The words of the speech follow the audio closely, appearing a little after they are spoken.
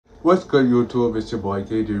What's good, YouTube? It's your boy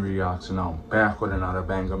KD Reacts, and I'm back with another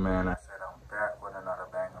banger, man. I said I'm back with another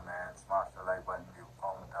banger, man. Smash the like button, leave a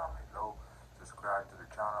comment down below, subscribe to the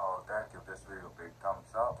channel, all that. Give this video a big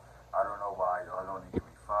thumbs up. I don't know why y'all only give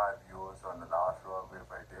me 5 views on the last raw if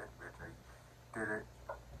I did, which I did it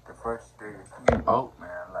the first day it came out,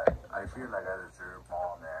 man. Like, I feel like I deserve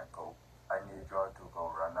more, man. I need y'all to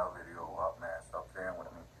go run that video up, man. Stop playing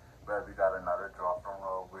with me. But we got another drop from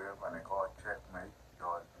Raw Wave, and they call it Checkmate.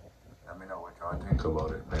 Y'all, let me know what y'all think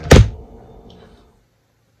about it, man.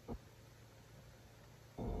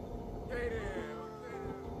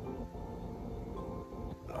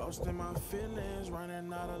 Lost in my feelings,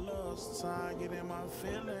 running out of love, trying to get in my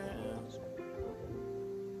feelings.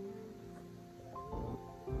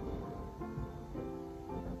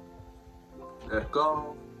 Let's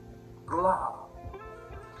go. Blah.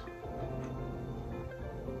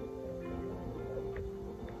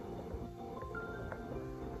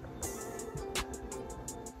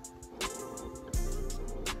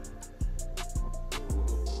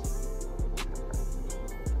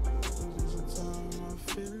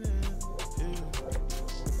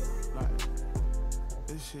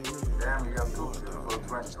 Damn, you have 2 beautiful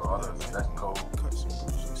French daughters. Let's go.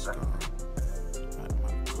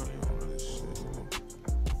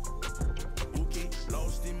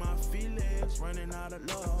 Lost in my feelings, running out of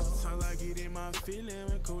love. Sometimes I get in my feeling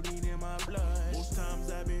with codeine in my blood. Most times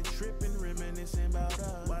I've been tripping, reminiscing about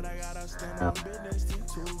us. But I gotta stand on business, think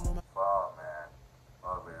too. Far, man.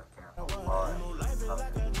 Always came from far. Life is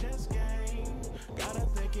like a chess game. Gotta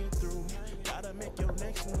think it through. Gotta make your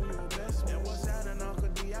next move your best. And what's sad and all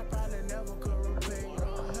could be, I probably never could repay.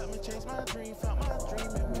 Help me chase my dream, found my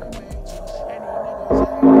dream and we made you. Any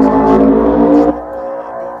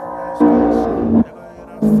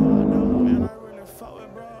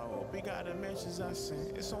niggas I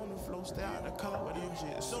sent. It's on the floor, stay out the car with them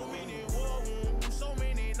jets. So many wounds, so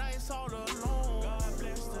many nights all alone. God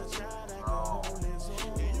bless the child that can hold his own.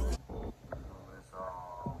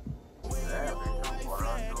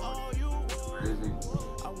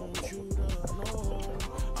 I want you to know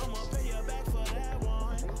I'ma pay you back for that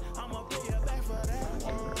one. I'ma pay you back for that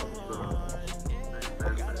one.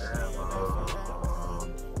 I gotta pay you back for that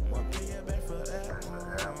one. I'ma pay you back for that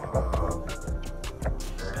one.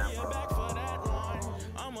 Pay you back for that one.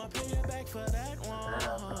 I'ma pay you back for that one.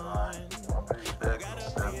 I gotta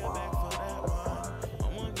pay you back for that one.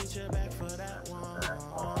 I'ma get you back for that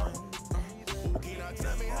one. Who can I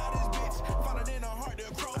tell me how this bitch found it in her heart to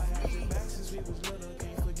cross me? Back since we was little.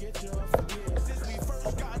 Since we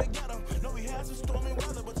first got together, know we had some stormy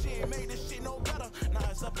weather, but she ain't made this shit no better. Now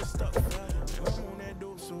it's up and stuck. I'm on that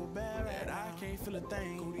dope so bad that I can't feel a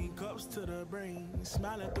thing. Codeine cups to the brain,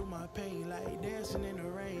 smiling through my pain like dancing in the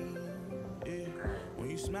rain. Yeah, when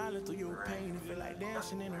you smiling through your pain, it feel like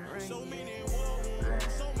dancing in the rain. So many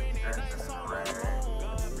wounds, so many nights all alone.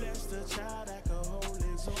 God bless the child that can hold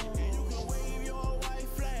his own. And you can wave your white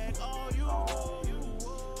flag all you want.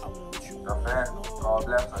 I want you. God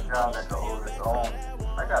bless the child that can hold its own.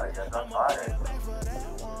 I gotta get that fired.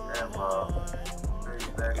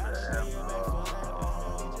 Back to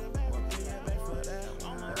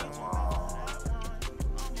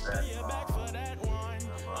pay you back for that one.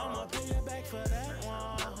 I'ma pay you back for that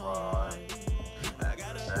one. I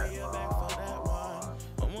gotta pay you back for that one.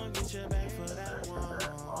 I'ma get you back for that one.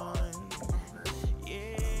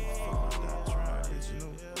 Yeah.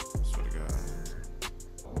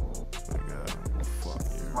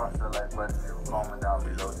 Smash the like button, leave a comment down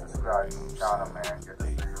below, subscribe to the channel, man. Get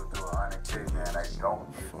this video to 100K, man. I don't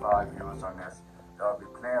get 5 views on this. Y'all be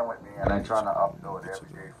playing with me, and I'm trying to upload every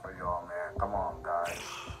day for y'all, man. Come on, guys.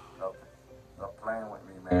 Stop playing with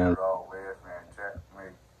me, man. Raw Wave, man.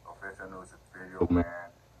 Checkmate official music video, man.